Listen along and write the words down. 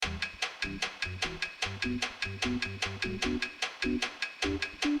All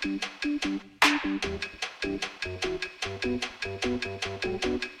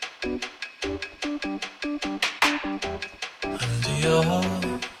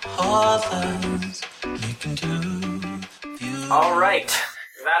right,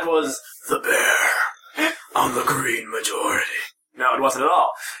 that was The Bear on the Green Majority. No, it wasn't at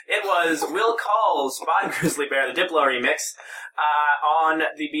all. It was Will Call's by Grizzly Bear, the Diplo remix, on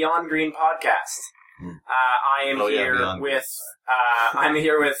the Beyond Green podcast. I am I'm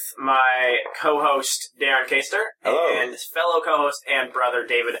here with my co-host Darren Kaster. Hello. And fellow co-host and brother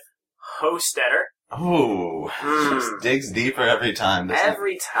David Hostetter. Oh, just digs deeper every time.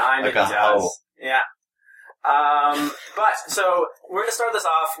 Every time like it does. Yeah. But so we're gonna start this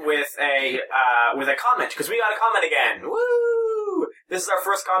off with a comment because we got a comment again. Woo! This is our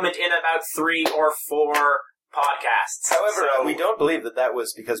first comment in about 3 or 4 podcasts. However, we don't believe that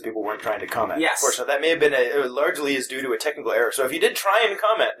was because people weren't trying to comment. Yes. Unfortunately, that may have been largely is due to a technical error. So if you did try and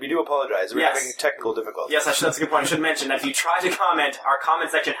comment, we do apologize. We're having technical difficulties. Yes, that's a good point. I should mention that if you try to comment, our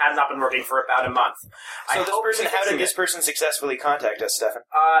comment section has not been working for about a month. So how did this person successfully contact us, Stefan?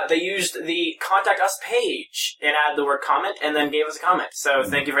 They used the Contact Us page and added the word comment and then gave us a comment. So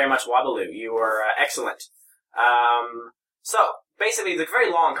thank you very much, Wabaloo. You were excellent. So basically, it's a very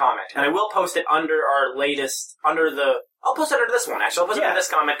long comment, and I will post it under our latest, I'll post it under this one, actually. I'll post it under this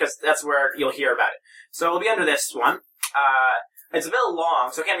comment, because that's where you'll hear about it. So it'll be under this one. It's a bit long,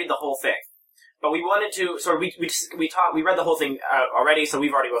 so I can't read the whole thing. But we wanted to, we read the whole thing already, so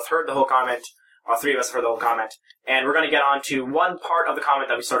we've already both heard the whole comment. All 3 of us have heard the whole comment. And we're going to get on to one part of the comment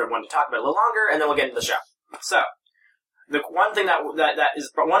that we sort of wanted to talk about a little longer, and then we'll get into the show. So, the one thing that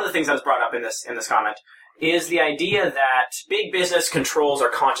is, one of the things that was brought up in this comment is the idea that big business controls our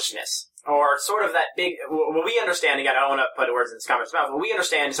consciousness. Or sort of that what we understand, again, I don't want to put words in this comment's mouth, but we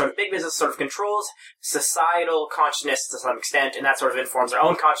understand sort of big business sort of controls societal consciousness to some extent, and that sort of informs our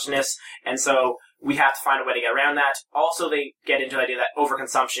own consciousness, and so we have to find a way to get around that. Also, they get into the idea that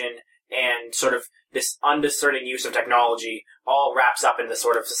overconsumption and sort of this undiscerning use of technology all wraps up in this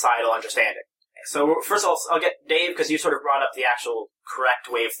sort of societal understanding. So first of all, I'll get Dave, because you sort of brought up the actual correct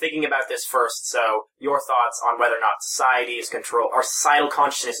way of thinking about this first. So your thoughts on whether or not society is controlled, or societal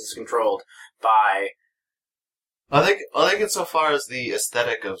consciousness is controlled by... I think insofar as the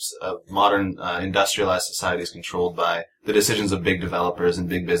aesthetic of modern industrialized society is controlled by the decisions of big developers and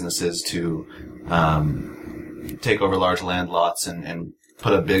big businesses to take over large land lots and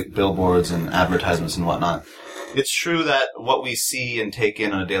put up big billboards and advertisements and whatnot. It's true that what we see and take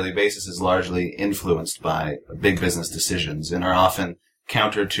in on a daily basis is largely influenced by big business decisions and are often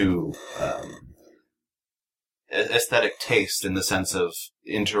counter to aesthetic taste, in the sense of,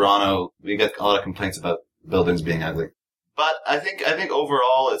 in Toronto, we get a lot of complaints about buildings being ugly. But I think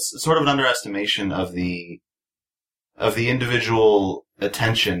overall it's sort of an underestimation of the individual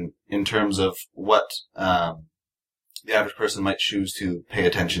attention in terms of what the average person might choose to pay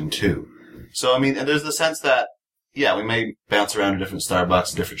attention to. So, I mean, there's the sense that, yeah, we may bounce around to different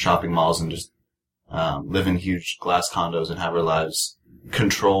Starbucks, different shopping malls, and just live in huge glass condos and have our lives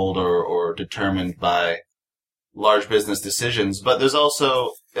controlled or determined by large business decisions. But there's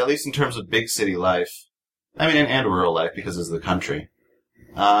also, at least in terms of big city life, I mean, and rural life, because it's the country,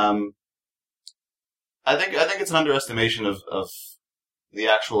 I think it's an underestimation of the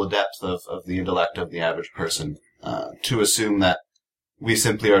actual depth of the intellect of the average person to assume that we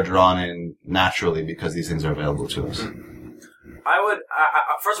simply are drawn in naturally because these things are available to us.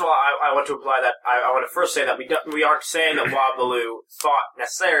 First of all, I want to imply that I want to first say that we aren't saying that Wabaloo thought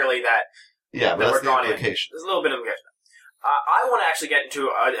necessarily that. Yeah, but that's the implication. There's a little bit of implication. I want to actually get into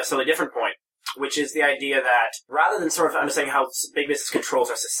a slightly different point, which is the idea that rather than sort of understanding how big business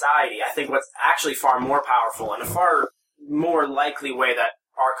controls our society, I think what's actually far more powerful and a far more likely way that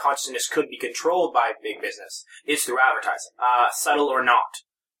our consciousness could be controlled by big business is through advertising, subtle or not.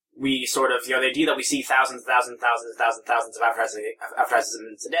 We sort of, the idea that we see thousands of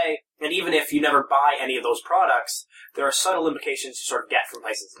advertisements a day, and even if you never buy any of those products, there are subtle implications you sort of get from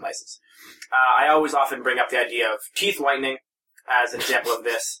places to places. I always often bring up the idea of teeth whitening as an example of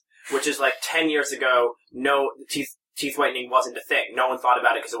this, which is like 10 years ago, teeth whitening wasn't a thing. No one thought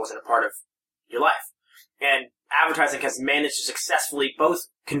about it because it wasn't a part of your life. And advertising has managed to successfully both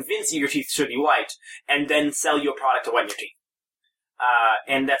convince you your teeth should be white and then sell you a product to whiten your teeth.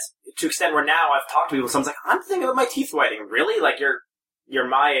 And that's to an extent where now I've talked to people, someone's like, I'm thinking of my teeth whitening. Really? Like, you're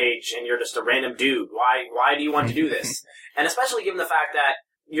my age and you're just a random dude. Why do you want to do this? And especially given the fact that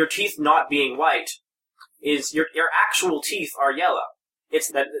your teeth not being white is your actual teeth are yellow.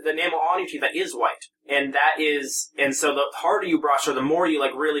 It's the enamel on your teeth that is white. And so the harder you brush or the more you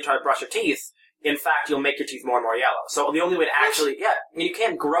really try to brush your teeth, in fact, you'll make your teeth more and more yellow. So the only way to actually, you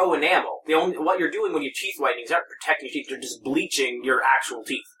can't grow enamel. What you're doing when you teeth whitening is not protecting your teeth, you're just bleaching your actual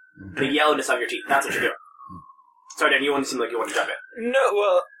teeth. The yellowness of your teeth. That's what you're doing. Sorry, Dan, you seem like you want to jump in. No,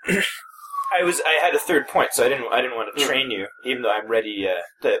 well, I had a third point, so I didn't want to train you, even though I'm ready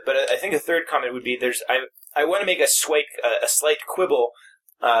but I think a third comment would be I want to make a slight quibble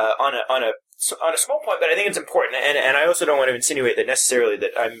on a small point, but I think it's important, and I also don't want to insinuate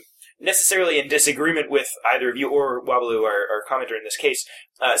that I'm necessarily in disagreement with either of you or Wabaloo, our commenter in this case,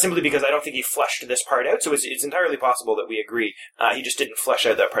 simply because I don't think he fleshed this part out, so it's entirely possible that we agree. He just didn't flesh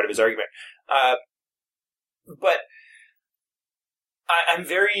out that part of his argument. But I'm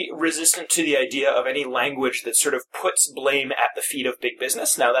very resistant to the idea of any language that sort of puts blame at the feet of big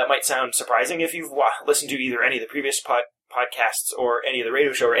business. Now, that might sound surprising if you've listened to either any of the previous podcasts or any of the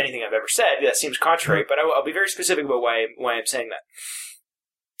radio show or anything I've ever said. That seems contrary, but I'll be very specific about why I'm saying that.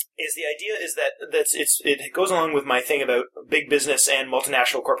 The idea is that it goes along with my thing about big business and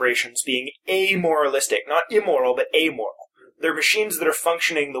multinational corporations being amoralistic, not immoral, but amoral. They're machines that are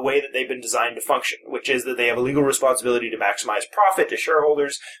functioning the way that they've been designed to function, which is that they have a legal responsibility to maximize profit to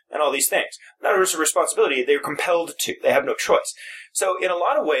shareholders and all these things. Not just a responsibility, they're compelled to. They have no choice. So in a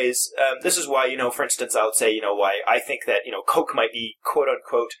lot of ways, this is why, for instance, I would say, why I think that, Coke might be, quote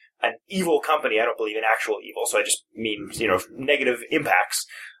unquote, an evil company. I don't believe in actual evil, so I just mean, negative impacts.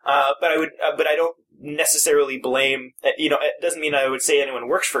 But I don't necessarily blame, it doesn't mean I would say anyone who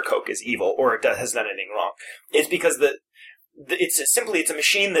works for Coke is evil or has done anything wrong. It's because it's a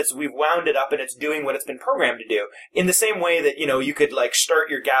machine we've wound it up and it's doing what it's been programmed to do. In the same way that, you could start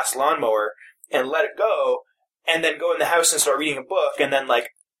your gas lawnmower and let it go and then go in the house and start reading a book and then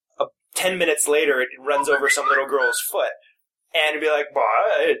 10 minutes later it runs over some little girl's foot and it'd be like,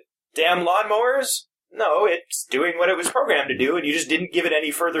 damn lawnmowers? No, it's doing what it was programmed to do, and you just didn't give it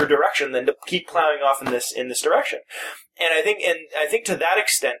any further direction than to keep plowing off in this direction. And I think to that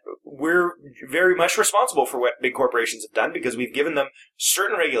extent, we're very much responsible for what big corporations have done because we've given them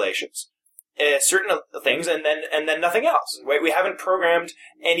certain regulations, certain things, and then nothing else. Right? We haven't programmed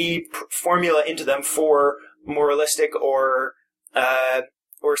any formula into them for moralistic or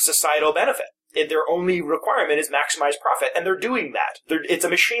societal benefit. Their only requirement is maximize profit, and they're doing that. It's a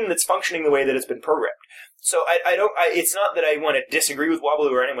machine that's functioning the way that it's been programmed. So it's not that I want to disagree with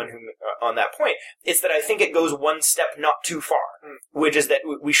Wabaloo or anyone on that point. It's that I think it goes one step not too far, which is that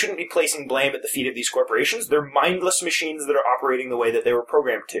we shouldn't be placing blame at the feet of these corporations. They're mindless machines that are operating the way that they were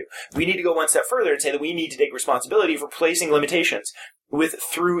programmed to. We need to go one step further and say that we need to take responsibility for placing limitations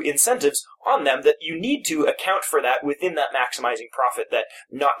through incentives on them, that you need to account for that within that maximizing profit, that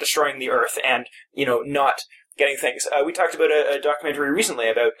not destroying the earth and, not getting things. We talked about a documentary recently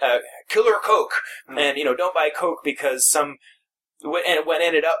about Killer Coke, and, don't buy Coke because what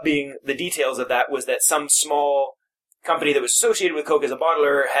ended up being the details of that was that some small company that was associated with Coke as a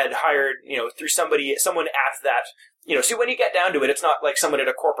bottler had hired, through someone at that. See, when you get down to it, it's not like someone at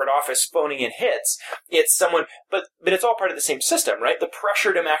a corporate office phoning in hits. It's someone, but it's all part of the same system, right? The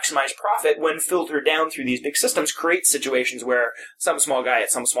pressure to maximize profit, when filtered down through these big systems, creates situations where some small guy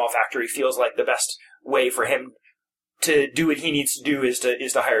at some small factory feels like the best way for him to do what he needs to do is to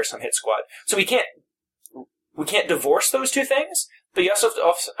hire some hit squad. So we can't divorce those two things. But you also have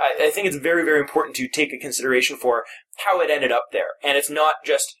to, I think it's very, very important to take a consideration for how it ended up there. And it's not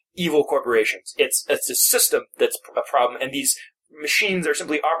just evil corporations. It's a system that's a problem, and these machines are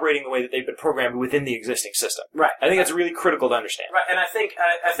simply operating the way that they've been programmed within the existing system. Right. I think that's really critical to understand. Right, and I think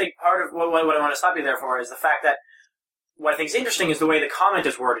part of what I want to stop you there for is the fact that what I think is interesting is the way the comment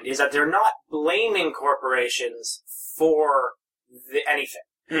is worded, is that they're not blaming corporations for anything.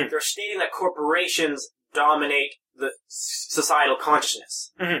 They're stating that corporations dominate the societal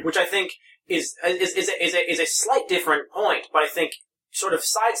consciousness, which I think is a slight different point, but I think sort of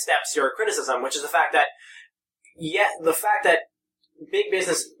sidesteps your criticism, which is the fact that big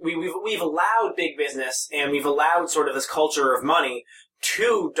business, we've allowed big business and we've allowed sort of this culture of money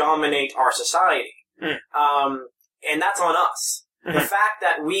to dominate our society, and that's on us. The fact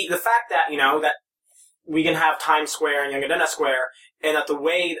that that we can have Times Square and Yonge-Dundas Square, and that the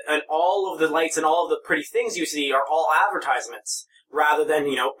way and all of the lights and all of the pretty things you see are all advertisements rather than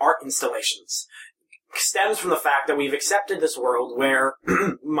art installations, stems from the fact that we've accepted this world where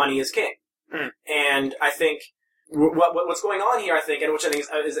money is king. And I think what's going on here, I think, and which I think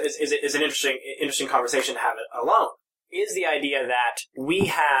is an interesting conversation to have alone, is the idea that we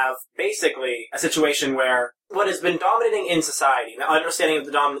have basically a situation where what has been dominating in society, the understanding of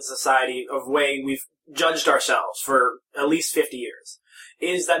the dominant society of way we've judged ourselves for at least 50 years,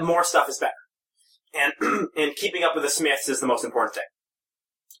 is that more stuff is better. And keeping up with the Smiths is the most important thing.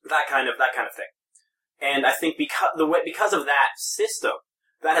 That kind of thing. And I think because of that system,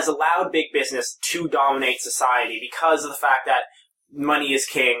 that has allowed big business to dominate society because of the fact that money is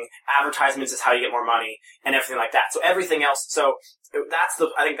king, advertisements is how you get more money, and everything like that. So everything else, I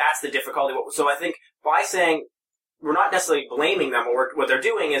think that's the difficulty. So I think by saying, we're not necessarily blaming them, what they're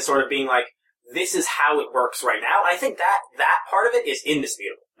doing is sort of being like, this is how it works right now. And I think that part of it is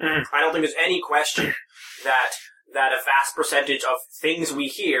indisputable. I don't think there's any question that a vast percentage of things we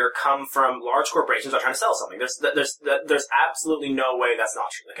hear come from large corporations that are trying to sell something. There's absolutely no way that's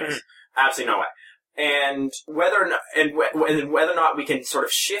not the case. Absolutely no way. And whether or not we can sort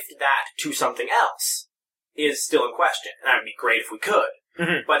of shift that to something else is still in question. And that would be great if we could.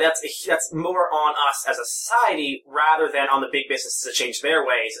 But that's more on us as a society rather than on the big businesses to change their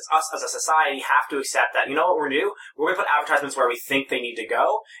ways. It's us as a society have to accept that, you know what we're going to do? We're going to put advertisements where we think they need to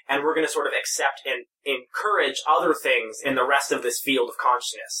go, and we're going to sort of accept and encourage other things in the rest of this field of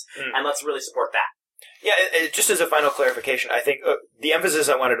consciousness. And let's really support that. Yeah, just as a final clarification, I think the emphasis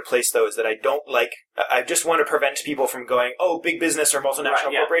I wanted to place, though, is that I just want to prevent people from going, oh, big business or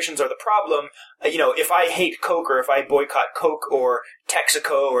multinational corporations are the problem. If I hate Coke or if I boycott Coke or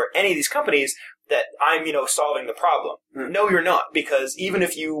Texaco or any of these companies, that I'm, solving the problem. No, you're not, because even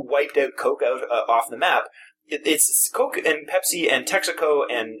if you wiped out Coke off the map, it's Coke and Pepsi and Texaco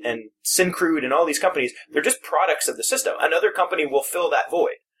and Syncrude and all these companies, they're just products of the system. Another company will fill that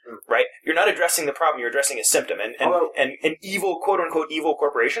void. Right? You're not addressing the problem, you're addressing a symptom. And evil, quote-unquote, evil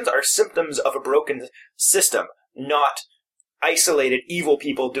corporations are symptoms of a broken system, not isolated evil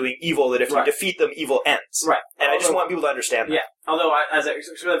people doing evil that if you defeat them, evil ends. Right. And I just want people to understand that. Yeah. Although,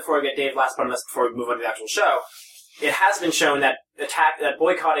 before we get Dave last part on this, before we move on to the actual show, it has been shown that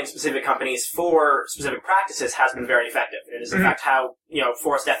boycotting specific companies for specific practices has been very effective. It is, in fact, how,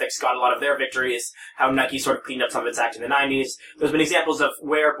 Forest Ethics got a lot of their victories, how Nike sort of cleaned up some of its act in the 90s. There's been examples of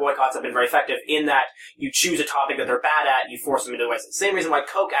where boycotts have been very effective in that you choose a topic that they're bad at, you force them into the ways. The same reason why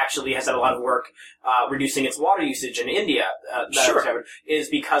Coke actually has done a lot of work reducing its water usage in India, is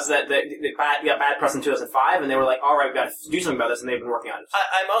because the bad press in 2005, and they were like, all right, we've got to do something about this, and they've been working on it.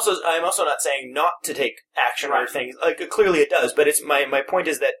 I'm also not saying not to take action or things. Like, clearly it does, but it's my point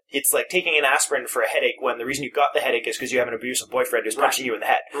is that it's like taking an aspirin for a headache when the reason you got the headache is because you have an abusive boyfriend who's punching you in the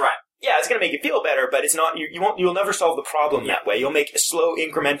head. Right. Yeah, it's going to make you feel better, but it's not. You'll never solve the problem that way. You'll make slow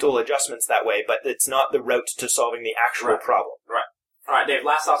incremental adjustments that way, but it's not the route to solving the actual problem. Right. All right, Dave.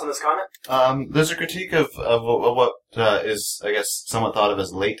 Last thoughts on this comment? There's a critique of what is, I guess, somewhat thought of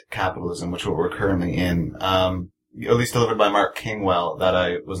as late capitalism, which we're currently in. At least delivered by Mark Kingwell that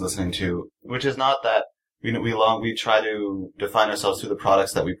I was listening to, which is not that. We try to define ourselves through the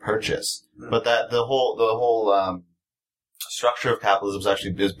products that we purchase, but that the whole structure of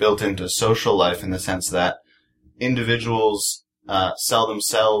capitalism is built into social life in the sense that individuals sell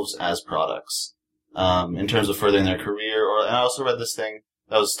themselves as products in terms of furthering their career. And I also read this thing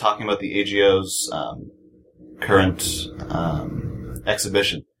that was talking about the AGO's current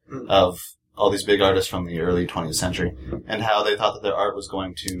exhibition of all these big artists from the early 20th century, and how they thought that their art was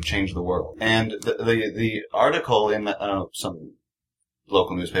going to change the world. And the article in some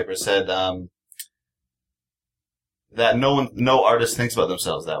local newspaper said that no artist thinks about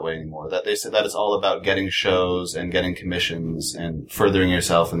themselves that way anymore. That they said that it's all about getting shows and getting commissions and furthering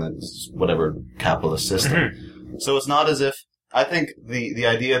yourself in the whatever capitalist system. So it's not as if I think the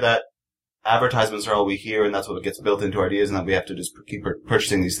idea that advertisements are all we hear, and that's what gets built into our ideas, and that we have to just keep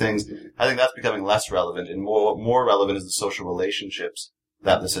purchasing these things. I think that's becoming less relevant, and more relevant is the social relationships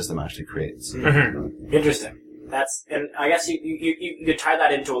that the system actually creates. Interesting. And I guess you could tie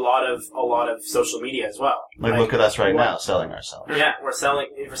that into a lot of social media as well. Like look at us right now, selling ourselves. Yeah, we're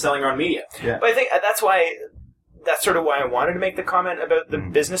selling our own media. Yeah. But I think that's sort of why I wanted to make the comment about the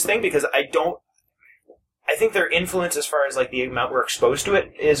business thing, because I think their influence as far as like the amount we're exposed to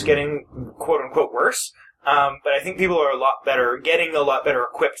it is getting quote unquote worse. But I think people are getting a lot better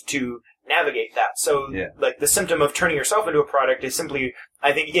equipped to navigate that. So like the symptom of turning yourself into a product is simply,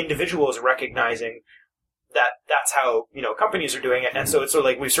 I think, individuals recognizing that that's how, companies are doing it. And so it's sort of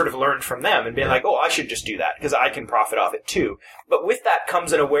like we've sort of learned from them and being like, oh, I should just do that because I can profit off it too. But with that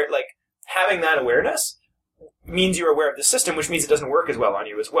comes having that awareness means you're aware of the system, which means it doesn't work as well on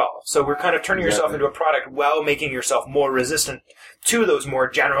you as well. So we're kind of turning yourself into a product while making yourself more resistant to those more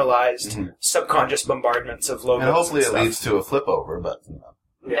generalized subconscious bombardments of logos. And hopefully it leads to a flip over, but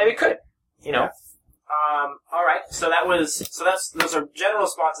yeah, it could. All right. Those are general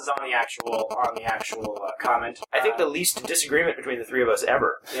responses on the actual comment. I think the least disagreement between the three of us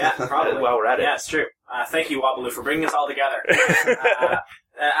ever. Yeah, probably. While we're at it. Yeah, it's true. Thank you, Wabaloo, for bringing us all together.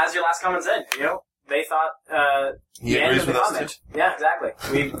 As your last comment said, they thought He the end agrees of the with us, comment. Yeah, exactly.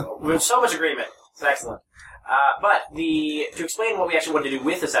 We have so much agreement. It's excellent. But to explain what we actually wanted to do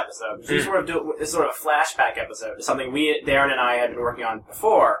with this episode, this is sort of a flashback episode. It's something Darren and I had been working on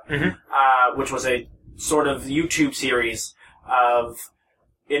before, which was a sort of YouTube series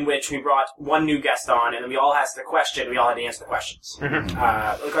in which we brought one new guest on, and then we all asked a question. We all had to answer the questions.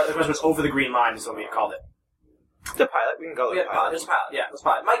 The question was over the green line, is what we had called it. The pilot, we can call it a pilot. There's a pilot. Yeah, there's a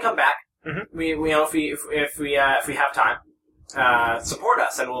pilot. It might come back. We if we have time. Support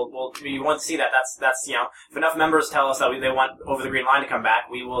us, and we want to see that. That's if enough members tell us that they want Over the Green Line to come back,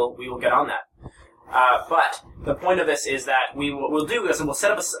 we will get on that. But the point of this is that we'll do this, and we'll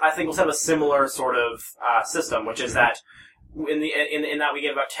set up a similar sort of system, which is that in that we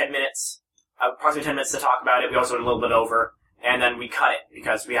give about 10 minutes, approximately 10 minutes to talk about it. We also went a little bit over, and then we cut it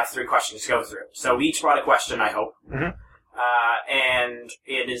because we have 3 questions to go through. So we each brought a question, I hope. And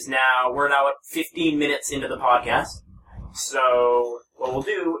we're now at 15 minutes into the podcast. So what we'll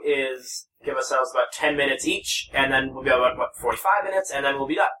do is give ourselves about 10 minutes each, and then we'll be about 45 minutes, and then we'll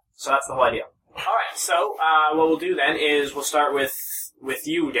be done. So that's the whole idea. All right. So what we'll do then is we'll start with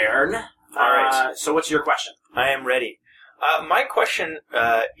you, Darren. All right. So what's your question? I am ready. My question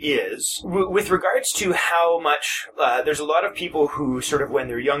is, with regards to how much, there's a lot of people who sort of, when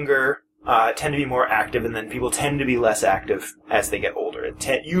they're younger, tend to be more active, and then people tend to be less active as they get older.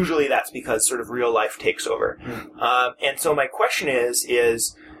 Usually that's because sort of real life takes over. And so my question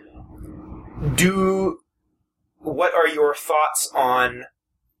is what are your thoughts on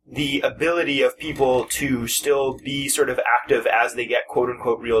the ability of people to still be sort of active as they get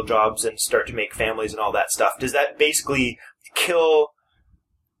quote-unquote real jobs and start to make families and all that stuff? Does that basically kill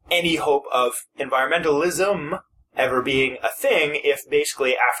any hope of environmentalism ever being a thing if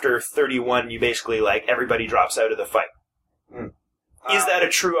basically after 31 you basically everybody drops out of the fight? Is that a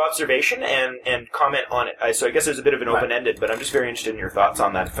true observation? And comment on it. So I guess there's a bit of an open-ended, but I'm just very interested in your thoughts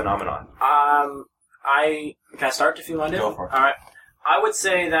on that phenomenon. Can I start if you want to? Go for it. All right. I would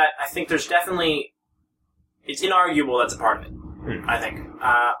say that I think there's definitely, it's inarguable that's a part of it, I think.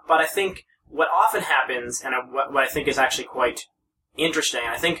 But I think what often happens, and what I think is actually quite interesting,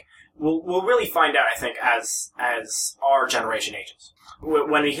 and I think we'll really find out, I think, as our generation ages.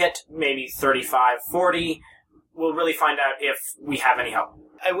 When we hit maybe 35, 40, we'll really find out if we have any hope.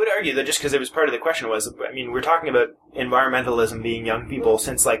 I would argue that just because it was part of the question we're talking about environmentalism being young people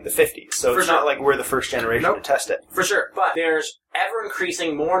since the 50s, so it's not like we're the first generation to test it. For sure. But there's ever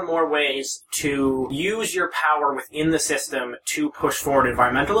increasing more and more ways to use your power within the system to push forward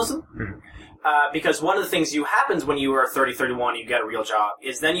environmentalism. Because one of the things happens when you are 30, 31, you get a real job,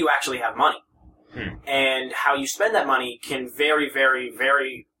 is then you actually have money. And how you spend that money can very, very,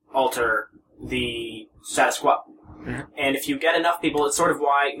 very alter the status quo. And if you get enough people, it's sort of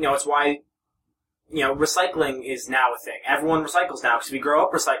why, recycling is now a thing. Everyone recycles now, because if you grow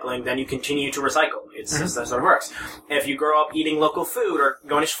up recycling, then you continue to recycle. It's just that sort of works. And if you grow up eating local food or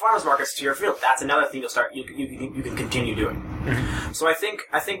going to farmers markets to your field, that's another thing you can continue doing. So I think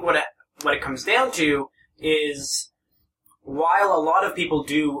what it comes down to is, while a lot of people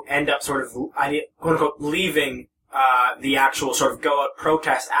do end up sort of, quote unquote, leaving the actual sort of go out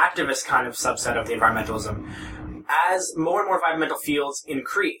protest activist kind of subset of the environmentalism, as more and more environmental fields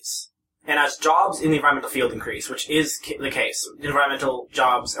increase, and as jobs in the environmental field increase, which is the case, environmental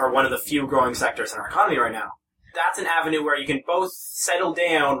jobs are one of the few growing sectors in our economy right now, that's an avenue where you can both settle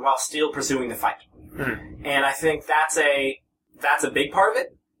down while still pursuing the fight. And I think that's a big part of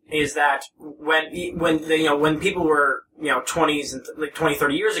it, is that when people were, 20s and 20,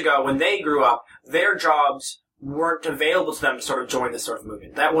 30 years ago, when they grew up, their jobs weren't available to them to sort of join this sort of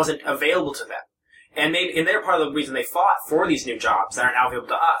movement. That wasn't available to them. And they're part of the reason they fought for these new jobs that are now available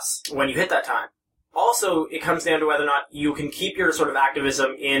to us when you hit that time. Also, it comes down to whether or not you can keep your sort of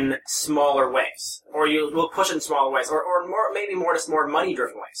activism in smaller ways, or you will push it in smaller ways, or maybe more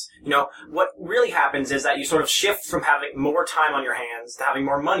money-driven ways. What really happens is that you sort of shift from having more time on your hands to having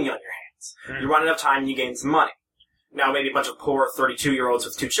more money on your hands. You run enough time and you gain some money. Now, maybe a bunch of poor 32-year-olds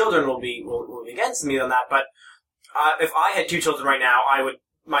with 2 children will be against me on that, but if I had 2 children right now,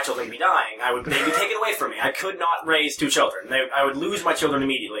 my children would be dying. They'd be taken away from me. I could not raise 2 children. I would lose my children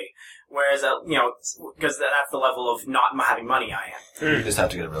immediately. Whereas, because that's the level of not having money I am. You just have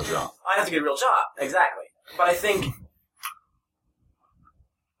to get a real job. I have to get a real job, exactly. But I think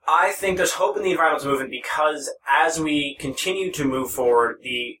there's hope in the environmental movement, because as we continue to move forward,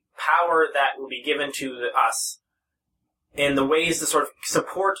 the power that will be given to us in the ways to sort of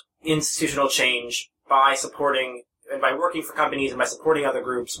support institutional change by supporting and by working for companies and by supporting other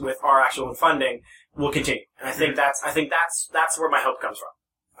groups with our actual funding will continue. And I think that's where my hope comes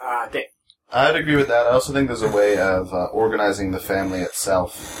from. Dave. I'd agree with that. I also think there's a way of organizing the family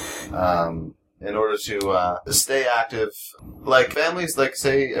itself in order to stay active. Like families, like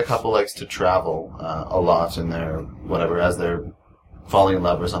say a couple likes to travel a lot in their whatever as they're falling in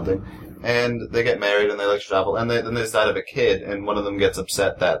love or something, and they get married and they like to travel, and then they decide to have a kid, and one of them gets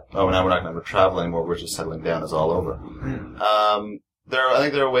upset that now we're not going to travel anymore. We're just settling down. It's all over. I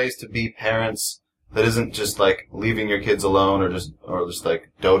think there are ways to be parents that isn't just like leaving your kids alone or just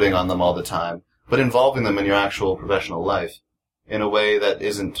like doting on them all the time, but involving them in your actual professional life in a way that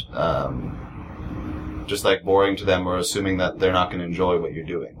isn't just like boring to them or assuming that they're not going to enjoy what you're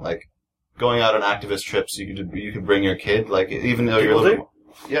doing. Like going out on activist trips, you could bring your kid, like even though you're a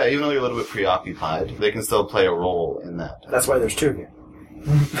little bit preoccupied, they can still play a role in that. That's why there's two here.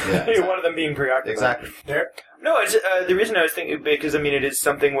 Yeah, exactly. One of them being preoccupied. Exactly. Derek? No, it's, the reason I was thinking, because, I mean, it is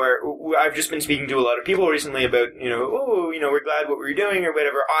something where I've just been speaking to a lot of people recently about, we're glad what we're doing or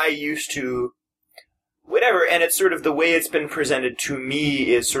whatever. I used to, whatever, and it's sort of the way it's been presented to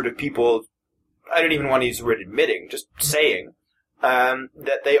me is sort of people, I don't even want to use the word admitting, just saying,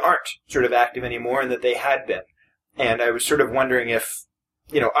 that they aren't sort of active anymore and that they had been. And I was sort of wondering if,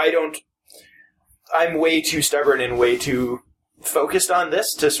 I'm way too stubborn and way too focused on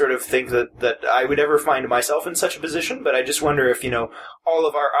this to sort of think that I would ever find myself in such a position, but I just wonder if, all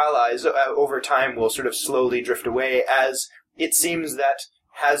of our allies over time will sort of slowly drift away, as it seems that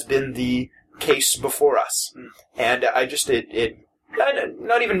has been the case before us. And I just, it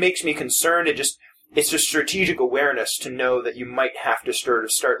not even makes me concerned, it's just strategic awareness to know that you might have to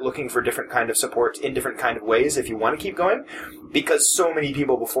start looking for different kind of support in different kind of ways if you want to keep going, because so many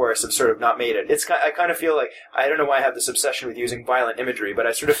people before us have sort of not made it. I kind of feel like, I don't know why I have this obsession with using violent imagery, but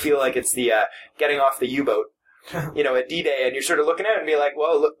I sort of feel like it's the getting off the U-boat, at D-Day, and you're sort of looking at it and be like,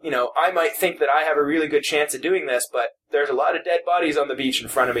 well, look, I might think that I have a really good chance of doing this, but there's a lot of dead bodies on the beach in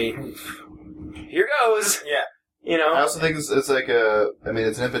front of me. Here goes. Yeah. I also think it's like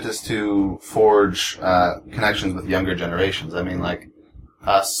it's an impetus to forge connections with younger generations. I mean, like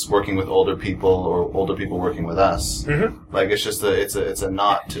us working with older people or older people working with us. Mm-hmm. Like it's just it's a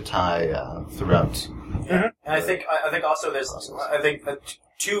knot to tie throughout. Mm-hmm. And I think also there's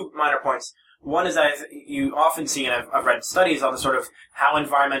two minor points. One is that you often see, and I've read studies on the sort of how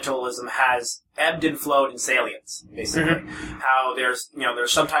environmentalism has ebbed and flowed in salience, basically. Mm-hmm. How there's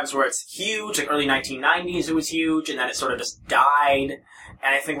sometimes where it's huge, like early 1990s it was huge, and then it sort of just died.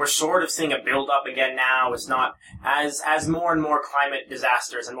 And I think we're sort of seeing a build-up again now. It's not as more and more climate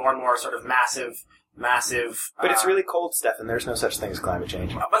disasters and more sort of massive. But it's really cold, Stefan. There's no such thing as climate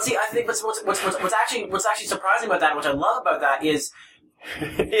change. But see, I think what's actually surprising about that, and what I love about that is,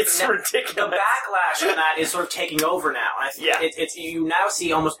 it's ridiculous. The backlash on that is sort of taking over now. I think it's you now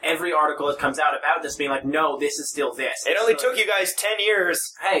see almost every article that comes out about this being like, no, this is still this. It only took you guys 10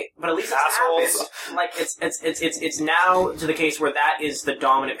 years. Hey, but at least it's happened. Like it's now to the case where that is the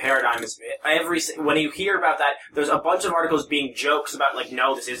dominant paradigm. When you hear about that, there's a bunch of articles being jokes about like,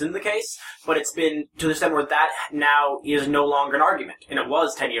 no, this isn't the case. But it's been to the extent where that now is no longer an argument, and it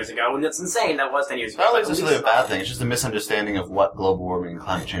was 10 years ago, and it's insane that was 10 years ago. It's not necessarily a bad thing. It's just a misunderstanding of what global warming and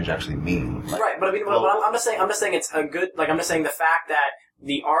climate change actually mean. Right, but I mean, I'm just saying it's a good. Like, I'm just saying the fact that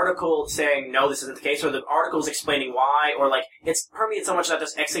the article saying no, this isn't the case, or the articles explaining why, or like it's permeated so much that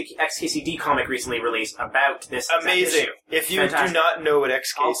this XKCD comic recently released about this. Amazing! If you do not know what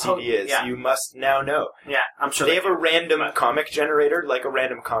XKCD is, you must now know. Yeah, I'm sure they have a random comic generator, like a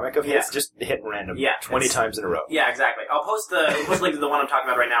random comic of his. Just hit random. 20 times in a row. Yeah, exactly. I'll post a link to the one I'm talking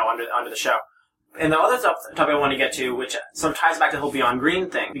about right now under the show. And the other topic I want to get to, which some ties back to the whole Beyond Green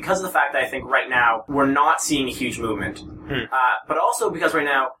thing, because of the fact that I think right now we're not seeing a huge movement, but also because right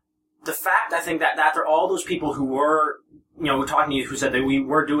now the fact I think that there are all those people who were, talking to you who said that we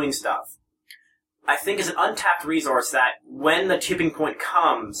were doing stuff, I think is an untapped resource that when the tipping point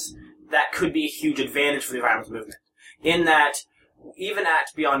comes, that could be a huge advantage for the environmental movement. In that, even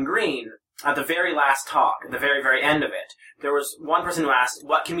at Beyond Green, at the very last talk, at the very, very end of it, there was one person who asked,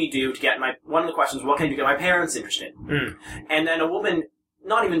 what can we do to get one of the questions, what can we do to get my parents interested? Mm. And then a woman,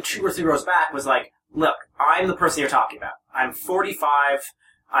 not even 2 or 3 rows back, was like, look, I'm the person you're talking about. I'm 45,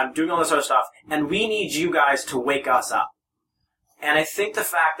 I'm doing all this other stuff, and we need you guys to wake us up. And I think the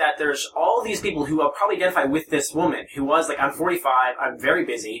fact that there's all these people who will probably identify with this woman, who was like, I'm 45, I'm very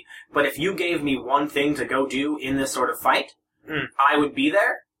busy, but if you gave me one thing to go do in this sort of fight, I would be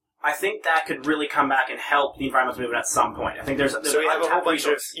there. I think that could really come back and help the environmental movement at some point. I think there's So we have a whole bunch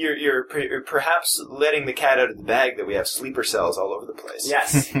of... You're perhaps letting the cat out of the bag that we have sleeper cells all over the place.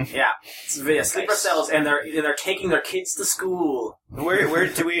 Yes, yeah. Sleeper cells, and they're taking their kids to school. Where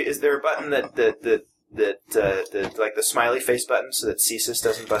do we... Is there a button that like the smiley face button so that CSIS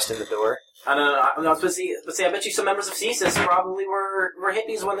doesn't bust in the door? I don't know. But see, I bet you some members of CSIS probably were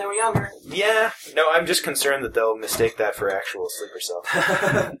hippies when they were younger. Yeah. No, I'm just concerned that they'll mistake that for actual sleeper cells.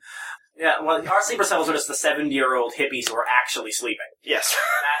 Yeah, well, our sleeper cells are just the 70-year-old hippies who are actually sleeping. Yes.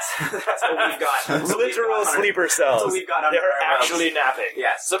 That's what we've got. Literal sleeper cells. That's what we've got under They're our actually napping.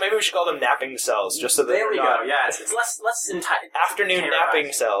 Yes. So maybe we should call them napping cells, just so that there we go. Yeah, it's less afternoon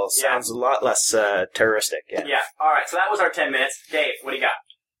napping cells sounds a lot less terroristic. Yeah. Yeah. All right. So that was our 10 minutes. Dave, what do you got?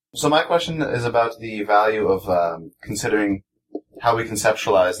 So my question is about the value of considering how we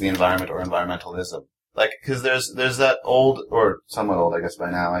conceptualize the environment or environmentalism. Like, because there's that old, or somewhat old, I guess by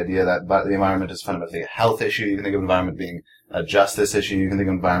now, idea that the environment is fundamentally a health issue. You can think of environment being a justice issue. You can think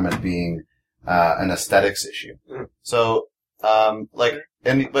of environment being an aesthetics issue. Mm-hmm. So,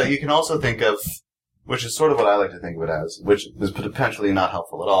 but you can also think of, which is sort of what I like to think of it as, which is potentially not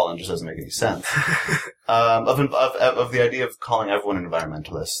helpful at all and just doesn't make any sense, of the idea of calling everyone an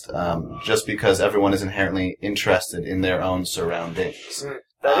environmentalist, just because everyone is inherently interested in their own surroundings. Mm-hmm.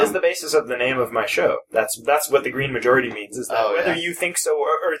 That is the basis of the name of my show. That's what the green majority means. Is that whether you think so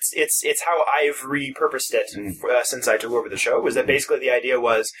or it's how I've repurposed it since I took over the show. Was that basically the idea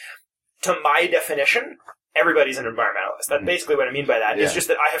was, to my definition, everybody's an environmentalist. That's basically what I mean by that. Yeah. It's just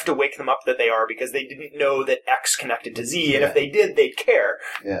that I have to wake them up that they are because they didn't know that X connected to Z, and if they did, they'd care.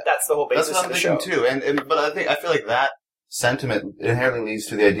 Yeah. That's the whole basis of the show. That's what I'm thinking too. But I feel like that sentiment inherently leads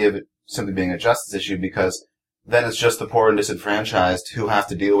to the idea of it simply being a justice issue, because then it's just the poor and disenfranchised who have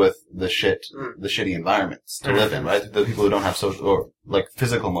to deal with the shitty environments to live in, right? The people who don't have social or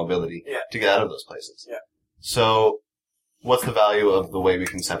physical mobility to get out of those places. Yeah. So, what's the value of the way we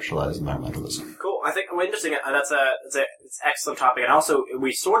conceptualize environmentalism? Cool. I think interesting. It's an excellent topic, and also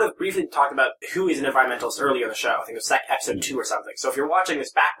we sort of briefly talked about who is an environmentalist earlier in the show. I think it was episode 2 or something. So if you're watching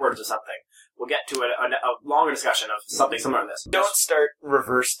this backwards or something, we'll get to a longer discussion of something similar to this. Don't start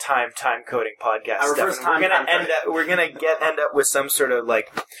reverse time coding podcast. We're gonna end up with some sort of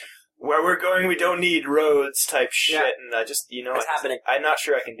where we're going, we don't need roads type shit, and it's happening. I'm not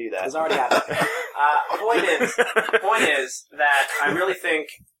sure I can do that. It's already happening. Point is that I really think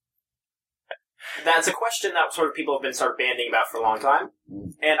that's a question that sort of people have been sort of banding about for a long time,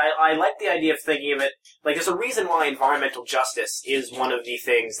 and I like the idea of thinking of it like there's a reason why environmental justice is one of the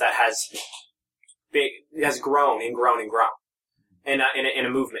things that has grown and grown and grown in a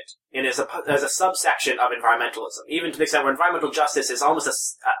movement, and as a subsection of environmentalism, even to the extent where environmental justice is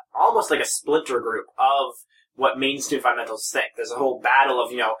almost like a splinter group of what mainstream environmentalists think. There's a whole battle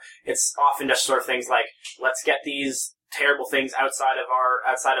of, it's often just sort of things like, let's get these terrible things outside of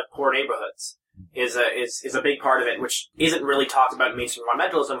poor neighborhoods is a big part of it, which isn't really talked about in mainstream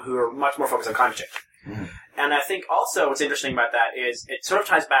environmentalism, who are much more focused on climate change. Mm-hmm. And I think also what's interesting about that is it sort of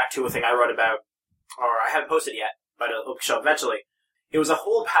ties back to a thing I wrote about, or I haven't posted yet, but it'll show eventually. It was a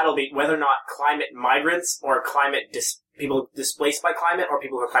whole battle between whether or not climate migrants or people displaced by climate or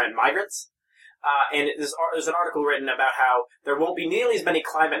people who are climate migrants. And there's an article written about how there won't be nearly as many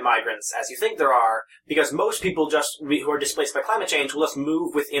climate migrants as you think there are, because most people who are displaced by climate change will just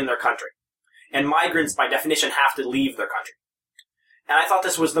move within their country. And migrants, by definition, have to leave their country. And I thought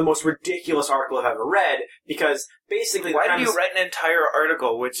this was the most ridiculous article I've ever read, because basically... Why do you write an entire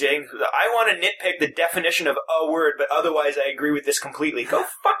article with James? I want to nitpick the definition of a word, but otherwise I agree with this completely. Go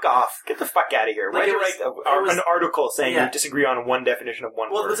fuck off. Get the fuck out of here. Why do you write an article saying you disagree on one definition of one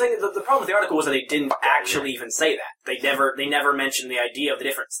word? Well, the problem with the article was that they didn't actually even say that. They never mentioned the idea of the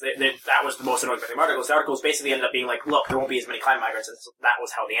difference. That was the most annoying thing about the article. The articles basically ended up being like, look, there won't be as many climate migrants, and that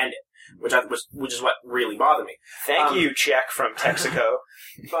was how they ended. Which is what really bothered me. Thank you, Czech from Texaco.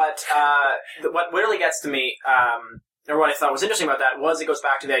 But what really gets to me, or what I thought was interesting about that, was it goes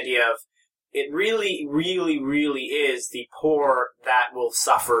back to the idea of it really, really, really is the poor that will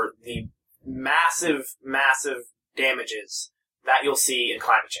suffer the massive, massive damages that you'll see in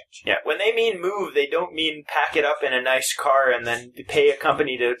climate change. Yeah, when they mean move, they don't mean pack it up in a nice car and then pay a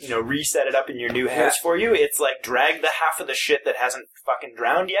company to reset it up in your new house for you. It's like drag the half of the shit that hasn't fucking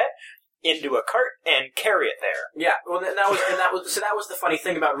drowned yet into a cart and carry it there. Yeah, well, that was the funny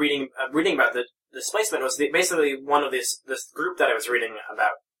thing about reading about the displacement was basically one of this group that I was reading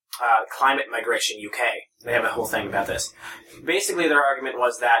about, Climate Migration UK. They have a whole thing about this. Basically, their argument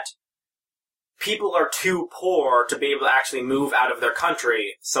was that people are too poor to be able to actually move out of their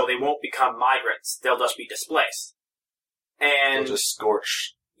country, so they won't become migrants. They'll just be displaced. And they'll just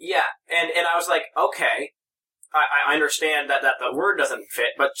scorch Yeah, and I was like, okay, I understand that the word doesn't fit,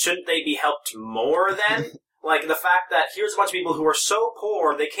 but shouldn't they be helped more then? Like, the fact that here's a bunch of people who are so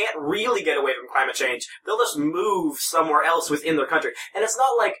poor, they can't really get away from climate change. They'll just move somewhere else within their country. And it's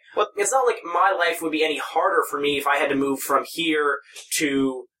not like my life would be any harder for me if I had to move from here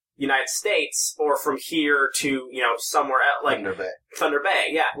to United States or from here to, somewhere else, like Thunder Bay,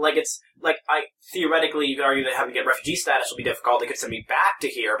 yeah. Like, it's, like, theoretically, you could argue that having to get refugee status will be difficult. They could send me back to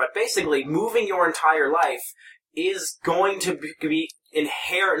here. But basically, moving your entire life is going to be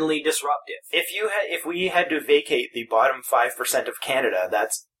inherently disruptive. If we had to vacate the bottom 5% of Canada,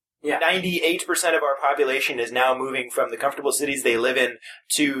 that's 98% of our population is now moving from the comfortable cities they live in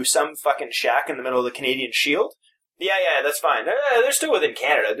to some fucking shack in the middle of the Canadian Shield. Yeah, that's fine. They're still within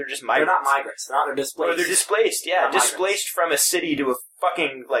Canada. They're just migrants. They're not migrants. They're displaced. Or they're displaced, yeah. Displaced from a city to a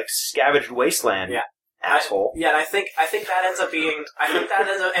fucking, scavenged wasteland. Yeah. Asshole. And I think that ends up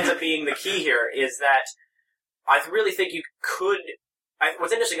being the key here, is that I really think you could...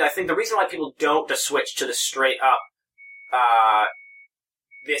 what's interesting, I think the reason why people don't just switch to the straight up,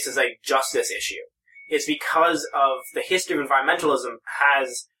 this is a justice issue, is because of the history of environmentalism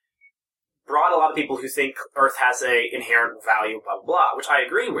has brought a lot of people who think Earth has a inherent value, blah, blah, blah, which I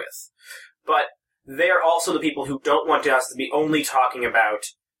agree with. But they're also the people who don't want us to be only talking about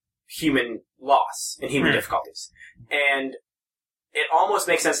human loss and human difficulties. And it almost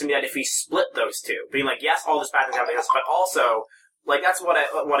makes sense to me that if we split those two, being like, yes, all this bad things happening to us, but also, like, that's what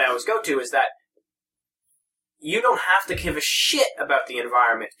I always go to, is that you don't have to give a shit about the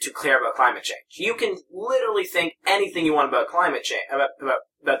environment to care about climate change. You can literally think anything you want about climate change,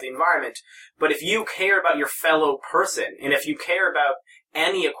 about the environment, but if you care about your fellow person, and if you care about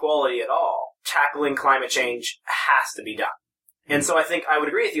any equality at all, tackling climate change has to be done. And so I think I would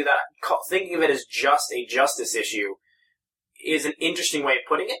agree with you that thinking of it as just a justice issue is an interesting way of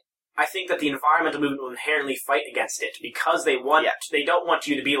putting it. I think that the environmental movement will inherently fight against it because they don't want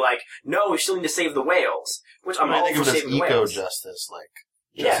you to be like, no, we still need to save the whales, which I'm all for saving the whales. Eco-justice, like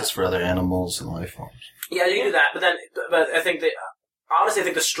justice for other animals and life forms. Yeah, you can do that, but I think that, honestly, I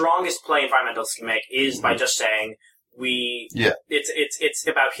think the strongest play environmentalists can make is by just saying, it's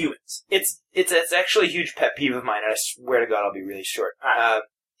about humans. It's actually a huge pet peeve of mine, and I swear to God I'll be really short.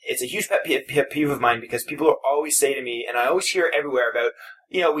 It's a huge pet peeve of mine because people always say to me, and I always hear everywhere about,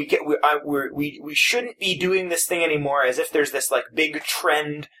 we shouldn't be doing this thing anymore, as if there's this big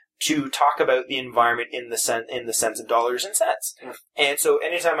trend to talk about the environment in the sense of dollars and cents. And so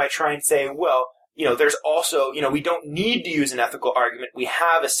anytime I try and say, well, there's also, we don't need to use an ethical argument. We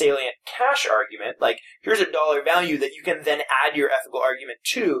have a salient cash argument. Like, here's a dollar value that you can then add your ethical argument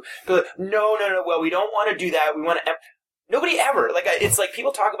to. But no. Well, we don't want to do that. We want to... Nobody ever. It's like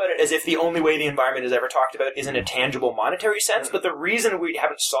people talk about it as if the only way the environment is ever talked about is in a tangible monetary sense, but the reason we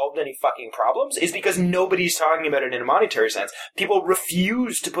haven't solved any fucking problems is because nobody's talking about it in a monetary sense. People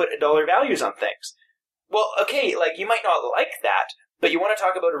refuse to put dollar values on things. Well, okay, you might not like that, but you want to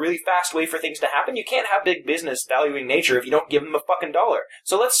talk about a really fast way for things to happen? You can't have big business valuing nature if you don't give them a fucking dollar.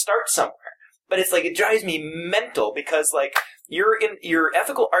 So let's start somewhere. But it's it drives me mental because, your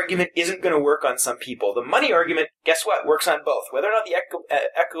ethical argument isn't going to work on some people. The money argument, guess what, works on both. Whether or not the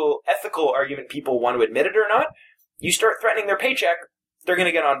ethical argument people want to admit it or not, you start threatening their paycheck, they're going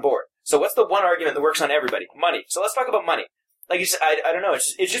to get on board. So what's the one argument that works on everybody? Money. So let's talk about money. Like you said, I don't know.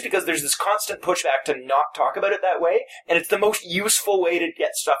 It's just because there's this constant pushback to not talk about it that way, and it's the most useful way to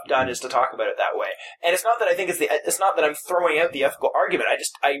get stuff done is to talk about it that way. And it's not that I think it's not that I'm throwing out the ethical argument.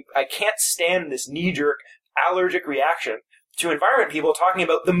 I can't stand this knee-jerk allergic reaction to environment people talking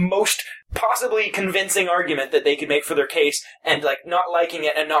about the most possibly convincing argument that they could make for their case and not liking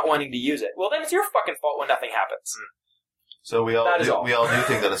it and not wanting to use it. Well, then it's your fucking fault when nothing happens. So we all do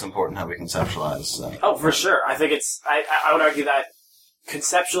think that it's important how we conceptualize. Oh, for sure. I think I would argue that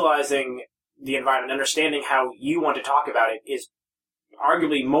conceptualizing the environment, understanding how you want to talk about it, is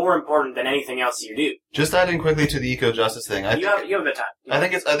arguably more important than anything else you do. Just adding quickly to the eco-justice thing. You have a bit of time. I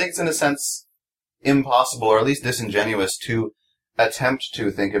think it's in a sense impossible, or at least disingenuous, to attempt to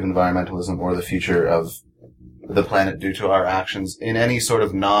think of environmentalism or the future of the planet due to our actions in any sort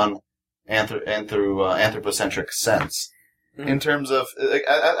of anthropocentric sense. Mm-hmm. In terms of,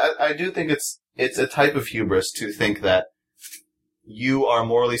 I do think it's a type of hubris to think that you are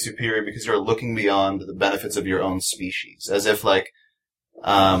morally superior because you're looking beyond the benefits of your own species, as if we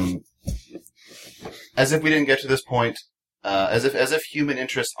didn't get to this point. As if human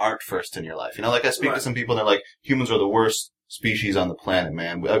interests aren't first in your life. I speak to some people and they're like, humans are the worst species on the planet,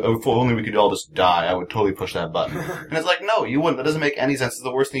 man. If only we could all just die, I would totally push that button. And it's like, no, you wouldn't. That doesn't make any sense. It's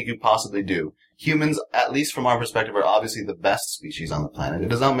the worst thing you could possibly do. Humans, at least from our perspective, are obviously the best species on the planet. It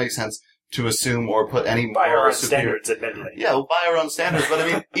does not make sense to assume or put any by our moral own standards, admittedly. Yeah, well, by our own standards, but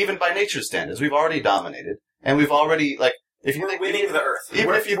I mean, even by nature's standards, we've already dominated, and we've already, like, if you We're think, winning the Earth.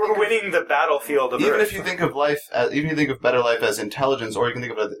 We're winning the battlefield of even Earth. if you think of life, even if you think of better life as intelligence, or you can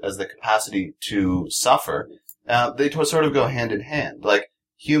think of it as the capacity to suffer, they sort of go hand in hand. Like,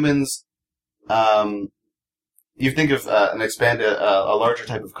 humans, you think of a larger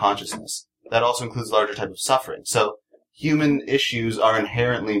type of consciousness. That also includes a larger type of suffering. So, human issues are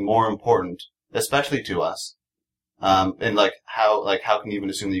inherently more important, especially to us. And how can you even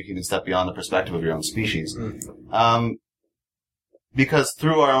assume that you can even step beyond the perspective of your own species? Because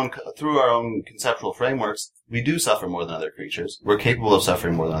through our own conceptual frameworks, we do suffer more than other creatures. We're capable of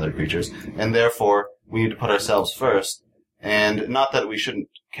suffering more than other creatures, and therefore we need to put ourselves first. And not that we shouldn't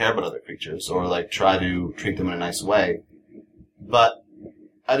care about other creatures or try to treat them in a nice way, but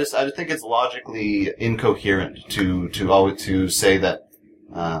I just think it's logically incoherent to say that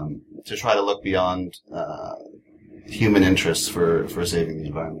to try to look beyond human interests for saving the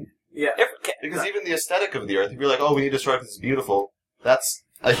environment. Yeah. Because even the aesthetic of the Earth, if you're like, oh, we need to destroy it because it's beautiful, that's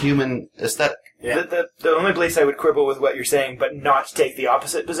a human aesthetic. Yeah. The only place I would quibble with what you're saying, but not take the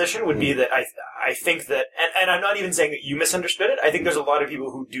opposite position, would be that I think that, and I'm not even saying that you misunderstood it. I think there's a lot of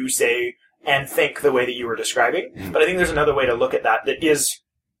people who do say and think the way that you were describing, but I think there's another way to look at that is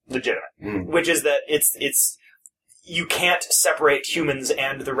legitimate, which is that it's you can't separate humans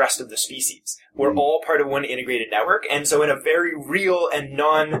and the rest of the species. We're all part of one integrated network, and so in a very real and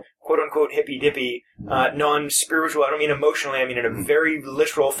non-quote-unquote hippy-dippy, non-spiritual, I don't mean emotionally, I mean in a very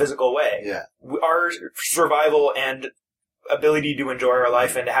literal, physical way, our survival and ability to enjoy our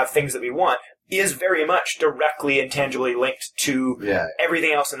life and to have things that we want is very much directly and tangibly linked to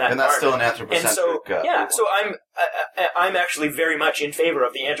everything else in that environment. And that's still an anthropocentric. And so, I'm actually very much in favor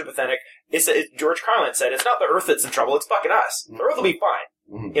of the anthropocentric. George Carlin said, it's not the Earth that's in trouble, it's fucking us. The Earth will be fine.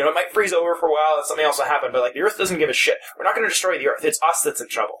 Mm-hmm. You know, it might freeze over for a while and something else will happen, but the Earth doesn't give a shit. We're not going to destroy the Earth. It's us that's in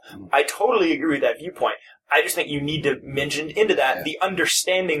trouble. Mm-hmm. I totally agree with that viewpoint. I just think you need to mention into that the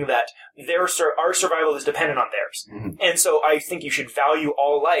understanding that our survival is dependent on theirs. Mm-hmm. And so I think you should value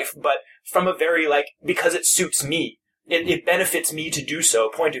all life, but from a very, because it suits me. It benefits me to do so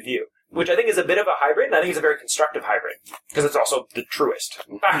point of view. Which I think is a bit of a hybrid, and I think it's a very constructive hybrid. Because it's also the truest.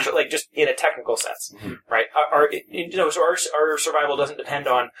 Actually, just in a technical sense. Mm-hmm. Right? So our survival doesn't depend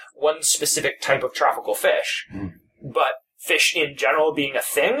on one specific type of tropical fish. Mm-hmm. But fish in general being a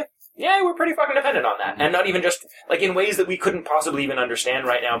thing, we're pretty fucking dependent on that. Mm-hmm. And not even just, in ways that we couldn't possibly even understand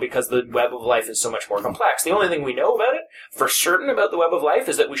right now because the web of life is so much more complex. The only thing we know about it, for certain about the web of life,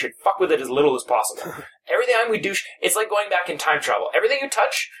 is that we should fuck with it as little as possible. Every time we do, it's like going back in time travel. Everything you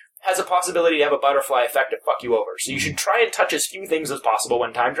touch has a possibility to have a butterfly effect to fuck you over. So you should try and touch as few things as possible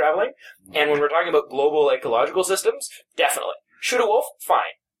when time traveling. And when we're talking about global ecological systems, definitely. Shoot a wolf? Fine.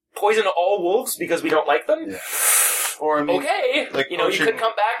 Poison all wolves because we don't like them? Yeah. Or, okay. You could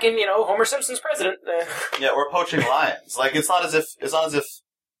come back and, Homer Simpson's president. Or poaching lions. It's not as if,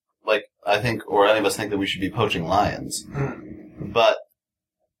 I think, or any of us think that we should be poaching lions. But,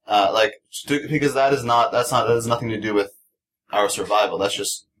 because that has nothing to do with our survival. That's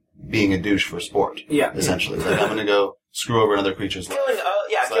just being a douche for sport. Yeah. Essentially. I'm gonna go screw over another creature's life.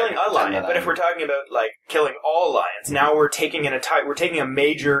 Killing a lion. But if we're talking about, killing all lions, now we're taking a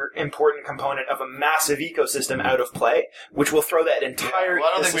major important component of a massive ecosystem out of play, which will throw that entire I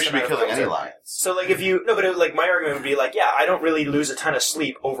don't think we should be killing any lions. So, my argument would be, I don't really lose a ton of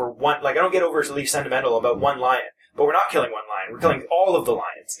sleep over one, I don't get overly sentimental about one lion. But we're not killing one lion. We're killing all of the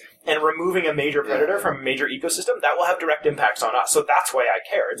lions. And removing a major predator from a major ecosystem, that will have direct impacts on us. So that's why I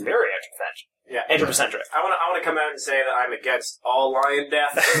care. It's very anthropocentric. I want to come out and say that I'm against all lion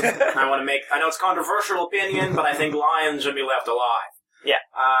deaths. I know it's a controversial opinion, but I think lions should be left alive. Yeah.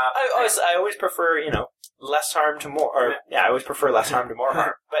 I always prefer, less harm to more. Or, I always prefer less harm to more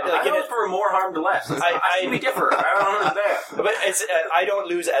harm. But I always prefer more harm to less. We differ. I don't understand. But I don't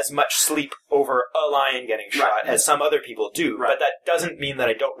lose as much sleep over a lion getting shot as some other people do. Right. But that doesn't mean that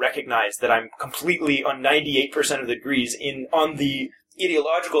I don't recognize that I'm completely on 98% of the degrees on the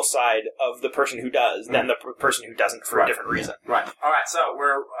ideological side of the person who does than the person who doesn't for a different reason. Right. All right. So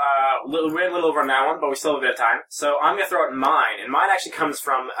we're a little over on that one, but we still have a bit of time. So I'm going to throw out mine, and mine actually comes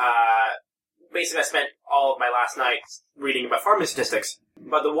from basically I spent all of my last night reading about farming statistics.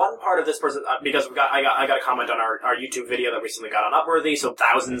 But the one part of this person, because I got a comment on our YouTube video that recently got on Upworthy, so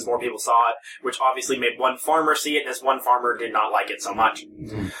thousands more people saw it, which obviously made one farmer see it, and this one farmer did not like it so much.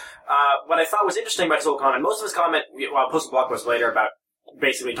 What I thought was interesting about his whole comment, most of his comment, well, I'll post a blog post later about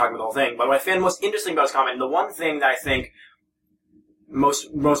basically talking about the whole thing, but what I found most interesting about his comment, and the one thing that I think most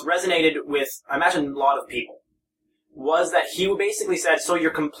resonated with, I imagine, a lot of people, was that he basically said, so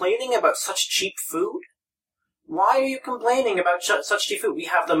you're complaining about such cheap food? Why are you complaining about such cheap food? We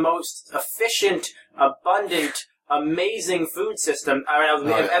have the most efficient, abundant, amazing food system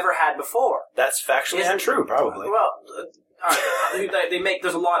we have ever had before. That's factually untrue, probably. Well,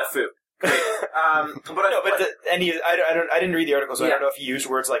 there's a lot of food. I didn't read the article, so I don't know if he used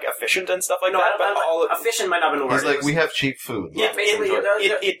words like efficient and stuff like that. But efficient might not have been the word. He's like, we have cheap food. Yeah, basically,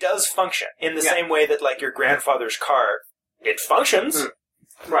 it does function in the same way that like your grandfather's car, it functions.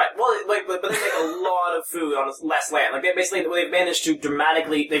 Right. Well, but they make a lot of food on less land. Like they've managed to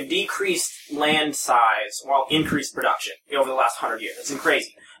they've decreased land size while increased production over the last 100 years. It's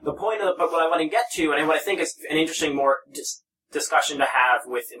crazy. The point of what I want to get to, and what I think is an interesting more discussion to have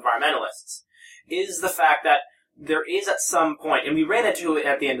with environmentalists, is the fact that there is at some point, and we ran into it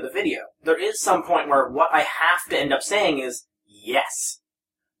at the end of the video, there is some point where what I have to end up saying is, yes,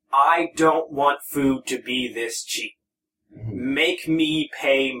 I don't want food to be this cheap. Make me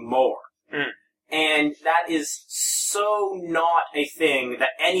pay more. And that is so not a thing that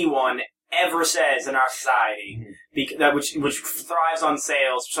anyone ever says in our society, which thrives on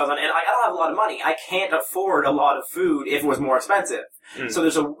sales, and I don't have a lot of money. I can't afford a lot of food if it was more expensive. So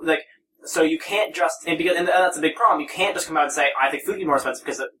there's so you can't just, and that's a big problem. You can't just come out and say, I think food is more expensive,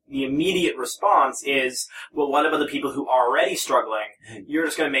 because the immediate response is, well, what about the people who are already struggling? You're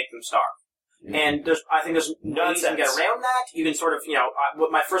just going to make them starve. And I think there's ways you can get around that. You can sort of,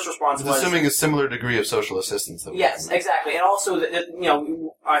 what my first response was... assuming a similar degree of social assistance. Yes, exactly. And also,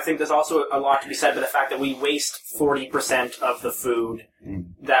 I think there's also a lot to be said by the fact that we waste 40% of the food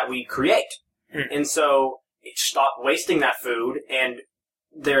that we create. And so, stop wasting that food, and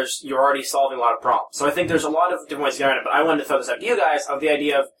you're already solving a lot of problems. So I think there's a lot of different ways to get around it, but I wanted to throw this out to you guys of the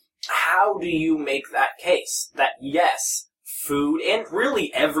idea of, how do you make that case that, yes, food, and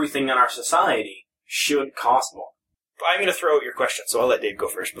really everything in our society, should cost more? I'm going to throw out your question, so I'll let Dave go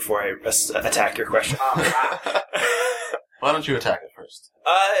first before I attack your question. Why don't you attack it first?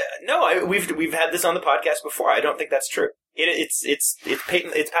 No, we've had this on the podcast before. I don't think that's true. It's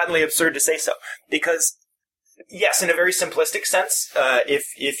patently absurd to say so, because yes, in a very simplistic sense,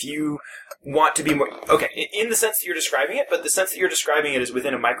 if you want to be more in the sense that you're describing it, but the sense that you're describing it is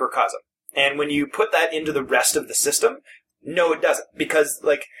within a microcosm, and when you put that into the rest of the system. No, it doesn't, because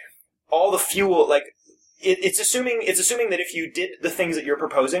all the fuel, it's assuming that if you did the things that you're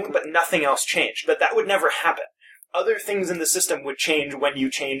proposing, but nothing else changed, that would never happen. Other things in the system would change when you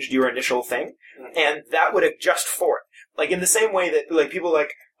changed your initial thing, and that would adjust for it. In the same way that people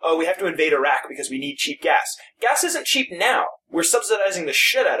oh, we have to invade Iraq because we need cheap gas. Gas isn't cheap now. We're subsidizing the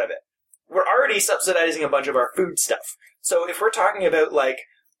shit out of it. We're already subsidizing a bunch of our food stuff. So if we're talking about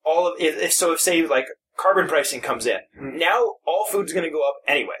if carbon pricing comes in. Now all food's going to go up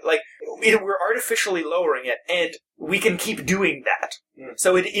anyway. We're artificially lowering it, and we can keep doing that.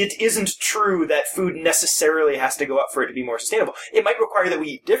 So it isn't true that food necessarily has to go up for it to be more sustainable. It might require that we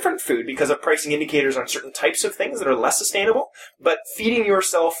eat different food because of pricing indicators on certain types of things that are less sustainable, but feeding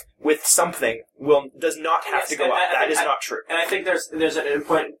yourself with something does not have to go up. That is not true. And I think there's an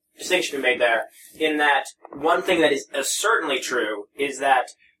important distinction to be made there, in that one thing that is certainly true is that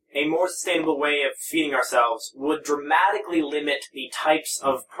a more sustainable way of feeding ourselves would dramatically limit the types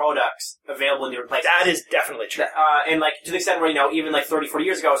of products available in different places. That is definitely true. And to the extent where, even 30, 40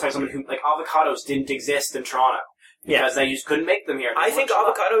 years ago, I was talking to someone who, avocados didn't exist in Toronto. Because they just couldn't make them here. I think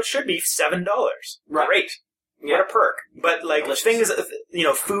avocados should be $7. Right. Great. Yeah. What a perk. But, things,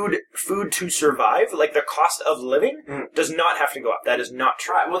 food to survive, the cost of living, does not have to go up. That is not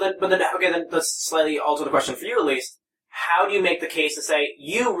true. Right. Well, then let's slightly alter the question for you, at least. How do you make the case to say,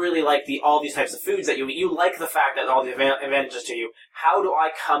 you really like all these types of foods that you eat, you like the fact that all the advantages to you, how do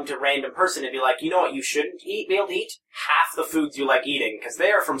I come to a random person and be like, you know what, you shouldn't be able to eat half the foods you like eating, because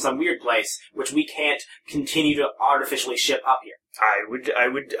they are from some weird place, which we can't continue to artificially ship up here? I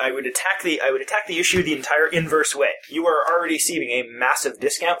would attack the issue the entire inverse way. You are already receiving a massive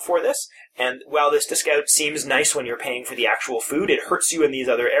discount for this, and while this discount seems nice when you're paying for the actual food, it hurts you in these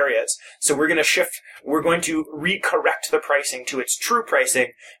other areas. So we're going to recorrect the pricing to its true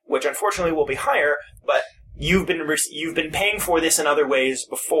pricing, which unfortunately will be higher, but you've been paying for this in other ways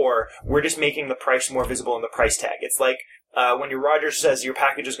before. We're just making the price more visible in the price tag. It's like when your Rogers says your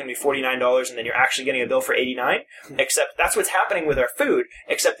package is going to be $49 and then you're actually getting a bill for $89, except that's what's happening with our food,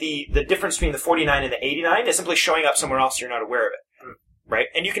 except the difference between the $49 and the $89 is simply showing up somewhere else, you're not aware of it. Right?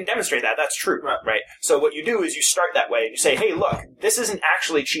 And you can demonstrate that. That's true. Right? So what you do is you start that way. You say, hey, look, this isn't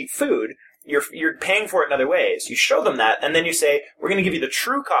actually cheap food. You're paying for it in other ways. You show them that, and then you say, we're going to give you the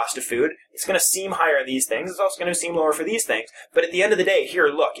true cost of food. It's going to seem higher in these things. It's also going to seem lower for these things. But at the end of the day, here,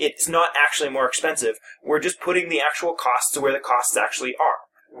 look, it's not actually more expensive. We're just putting the actual costs to where the costs actually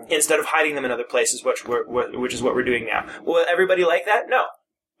are, instead of hiding them in other places, which is what we're doing now. Will everybody like that? No.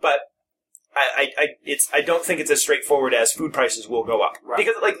 But I don't think it's as straightforward as food prices will go up. Right.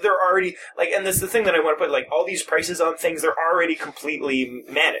 Because, they're already, and that's the thing that I want to put, all these prices on things, they're already completely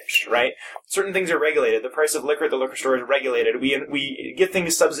managed, right? Certain things are regulated. The price of liquor at the liquor store is regulated. We give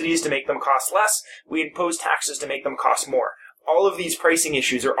things subsidies to make them cost less. We impose taxes to make them cost more. All of these pricing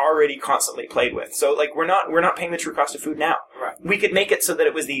issues are already constantly played with. So, we're not paying the true cost of food now. Right. We could make it so that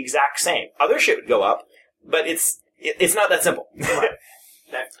it was the exact same. Other shit would go up, but it's not that simple. Right.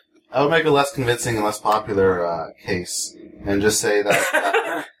 I would make a less convincing and less popular case, and just say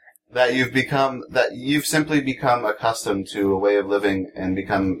that that you've simply become accustomed to a way of living and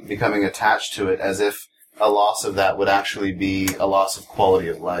becoming attached to it, as if a loss of that would actually be a loss of quality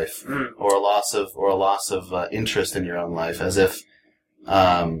of life, or a loss of interest in your own life, as if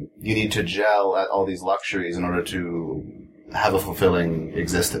you need to gel at all these luxuries in order to have a fulfilling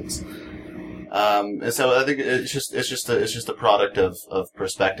existence. And so I think it's just a product of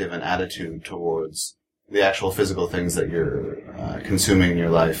perspective and attitude towards the actual physical things that you're consuming in your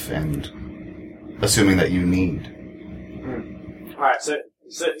life and assuming that you need. All right, so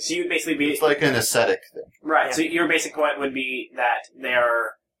you would basically be... It's like an aesthetic thing. Right, yeah. So your basic point would be that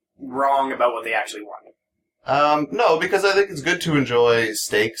they're wrong about what they actually want. No, because I think it's good to enjoy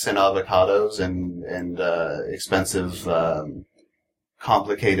steaks and avocados and expensive...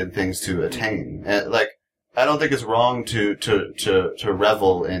 complicated things to attain. I don't think it's wrong to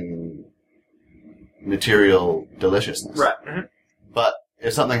revel in material deliciousness. Right. Mm-hmm. But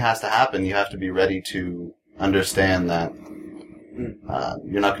if something has to happen, you have to be ready to understand that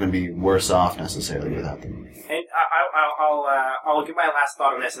you're not going to be worse off necessarily without them. And I'll give my last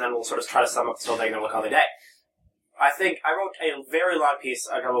thought on this, and then we'll sort of try to sum up this whole thing and look another day. I think I wrote a very long piece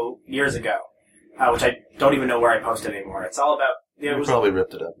a couple years ago, which I don't even know where I posted anymore. It's all about... You probably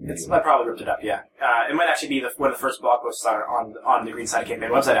ripped it up. I probably ripped it up, yeah. It might actually be one of the first blog posts on the Green Side Campaign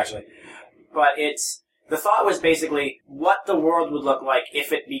website, actually. But the thought was basically what the world would look like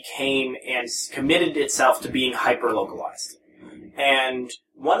if it became and committed itself to being hyper-localized. And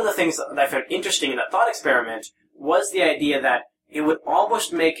one of the things that I found interesting in that thought experiment was the idea that it would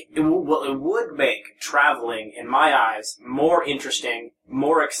almost it would make traveling, in my eyes, more interesting,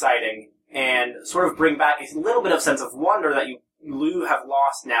 more exciting, and sort of bring back a little bit of sense of wonder that you have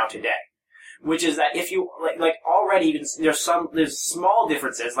lost now today, which is that if you already there's small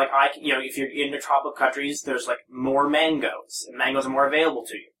differences. If you're in the tropical countries, there's more mangoes, and mangoes are more available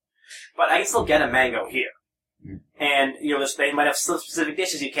to you. But I can still get a mango here, and they might have specific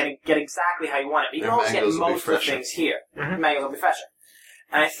dishes you can't get exactly how you want it. But you can always get most of the things here. Mm-hmm. Mangoes will be fresher,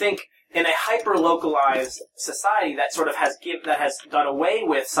 and I think in a hyper-localized society that sort of has done away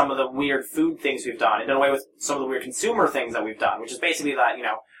with some of the weird food things we've done, and done away with some of the weird consumer things that we've done, which is basically that,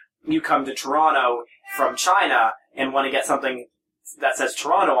 you come to Toronto from China and want to get something that says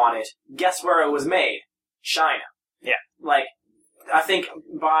Toronto on it, guess where it was made? China. Yeah. I think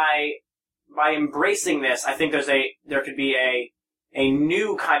by embracing this, I think there could be a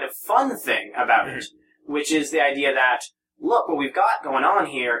new kind of fun thing about it, which is the idea that, look, what we've got going on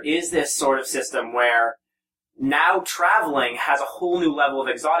here is this sort of system where now traveling has a whole new level of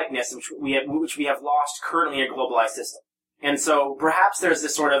exoticness, which we have lost currently in a globalized system. And so perhaps there's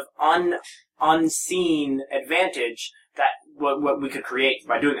this sort of unseen advantage that what we could create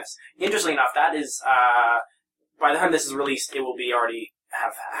by doing this. Interestingly enough, that is, by the time this is released, it will be already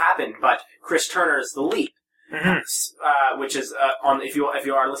have happened, but Chris Turner's The Leap, which is if you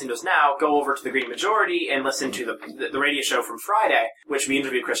are listening to us now, go over to the Green Majority and listen to the radio show from Friday, which we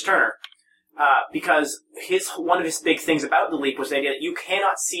interviewed Chris Turner, because one of his big things about the leap was the idea that you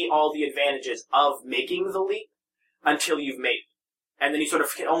cannot see all the advantages of making the leap until you've made it, and then you sort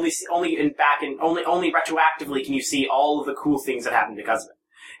of can only retroactively can you see all of the cool things that happened because of it.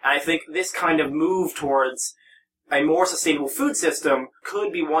 And I think this kind of move towards a more sustainable food system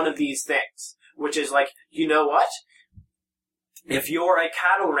could be one of these things. Which is you know what? If you're a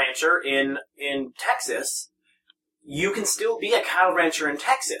cattle rancher in Texas, you can still be a cattle rancher in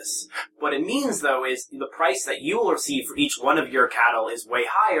Texas. What it means, though, is the price that you will receive for each one of your cattle is way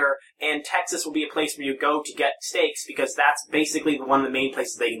higher, and Texas will be a place where you go to get steaks, because that's basically one of the main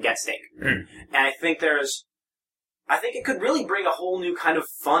places they can get steak. Mm. And I think it could really bring a whole new kind of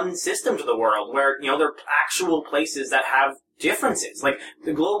fun system to the world, where, there are actual places that have differences. Like,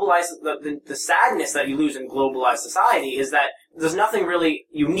 the sadness that you lose in globalized society is that there's nothing really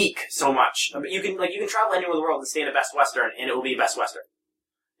unique so much. I mean, you can travel anywhere in the world and stay in a Best Western, and it will be Best Western.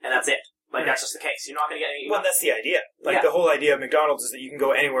 And that's it. Like, that's just the case. You're not going to get any... Well, that's the idea. Like, the whole idea of McDonald's is that you can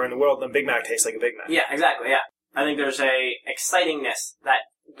go anywhere in the world and Big Mac tastes like a Big Mac. Yeah, exactly, yeah. I think there's a excitingness that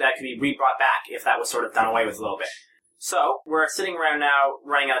could be re-brought back if that was sort of done away with a little bit. So, we're sitting around now,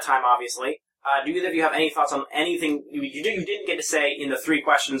 running out of time, obviously. Do either of you have any thoughts on anything you didn't get to say in the 3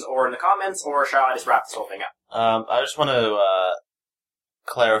 questions or in the comments, or shall I just wrap this whole thing up? I just want to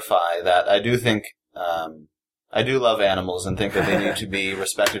clarify that I do think I do love animals and think that they need to be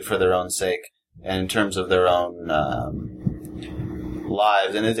respected for their own sake and in terms of their own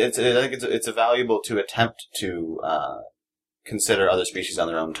lives. And I think it's valuable to attempt to consider other species on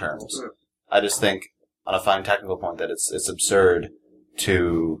their own terms. Mm. I just think, on a fine technical point, that it's absurd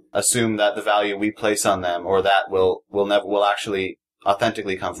to assume that the value we place on them or that will actually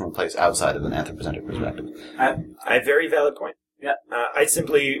authentically come from a place outside of an anthropocentric perspective. A very valid point. Yeah. I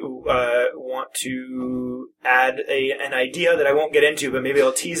simply want to add an idea that I won't get into, but maybe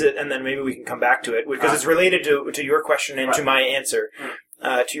I'll tease it and then maybe we can come back to it, because it's related to your question and to my answer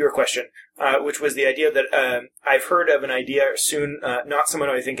to your question, which was the idea that I've heard of an idea soon, not someone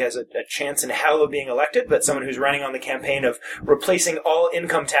who I think has a chance in hell of being elected, but someone who's running on the campaign of replacing all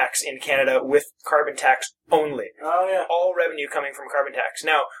income tax in Canada with carbon tax only. Oh, yeah. All revenue coming from carbon tax.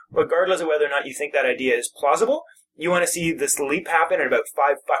 Now, regardless of whether or not you think that idea is plausible, you want to see this leap happen in about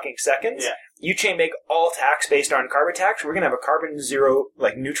 5 fucking seconds. Yeah. You make all tax based on carbon tax. We're going to have a carbon zero,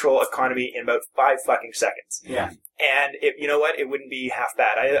 neutral economy in about 5 fucking seconds. Yeah. And you know what? It wouldn't be half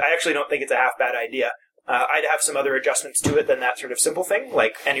bad. I actually don't think it's a half bad idea. I'd have some other adjustments to it than that sort of simple thing.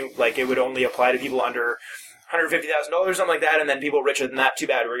 It would only apply to people under $150,000, something like that, and then people richer than that, too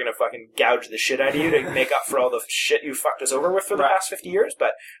bad, we're going to fucking gouge the shit out of you to make up for all the shit you fucked us over with for the past 50 years.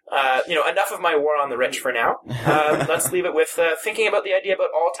 But, enough of my war on the rich for now. Let's leave it with thinking about the idea about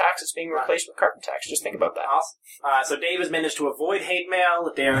all taxes being replaced with carbon tax. Just think about that. Awesome. So Dave has managed to avoid hate mail.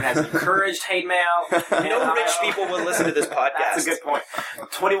 Darren has encouraged hate mail. No rich people will listen to this podcast. That's a good point.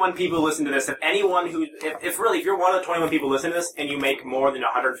 21 people listen to this. If anyone if you're one of the 21 people listening to this and you make more than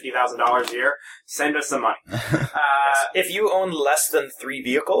 $150,000 a year, send us some money. If you own less than 3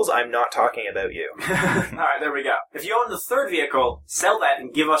 vehicles, I'm not talking about you. Alright, there we go. If you own the 3rd vehicle, sell that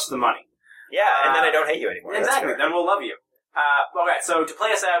and give us the money. Yeah, and then I don't hate you anymore. Exactly, then we'll love you. Okay, so to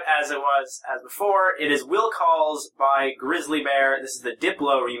play us out as before, it is Will Calls by Grizzly Bear. This is the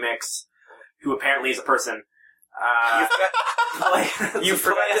Diplo remix, who apparently is a person. You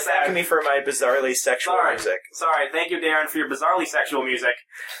forgot to thank me for my bizarrely sexual music. Sorry, thank you, Darren, for your bizarrely sexual music.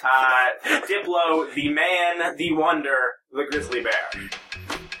 Diplo, the man, the wonder, the Grizzly Bear.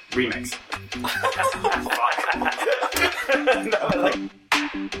 Remix. No, I like...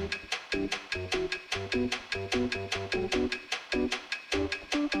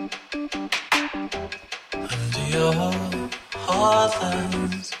 Under your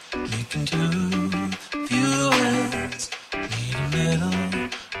heartlands, making two viewers, need a middle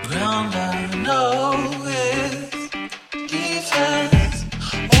ground. I know it's defense.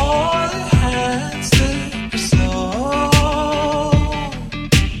 All the hands slip slow.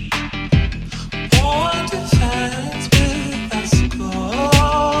 One defense with us go.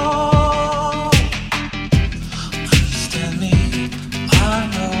 Understand me, I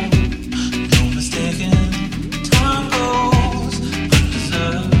know, no mistaking. Time goes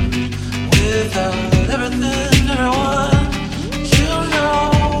undeserved without everything, everyone. You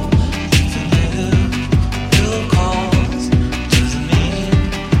know, even if your cause doesn't mean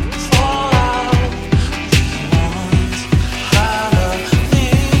fall out. The ones out of me,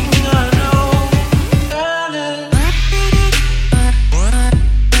 I know that it.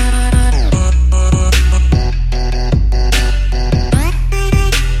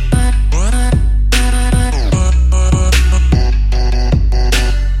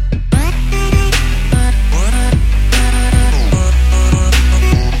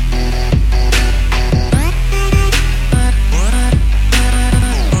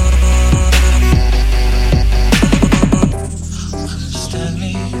 Understand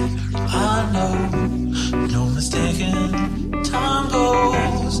me, I know, no mistaking. Time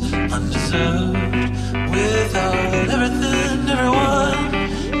goes undeserved without everything, everyone.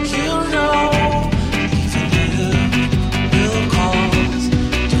 You know, even if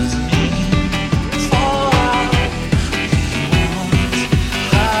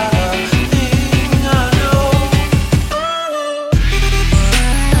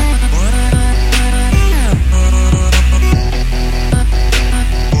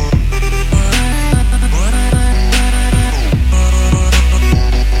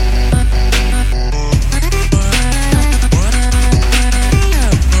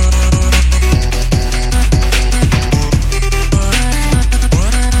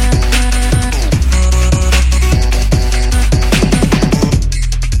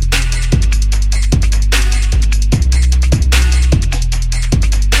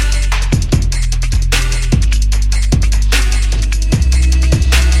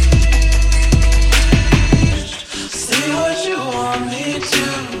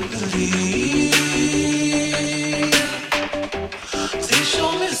believe.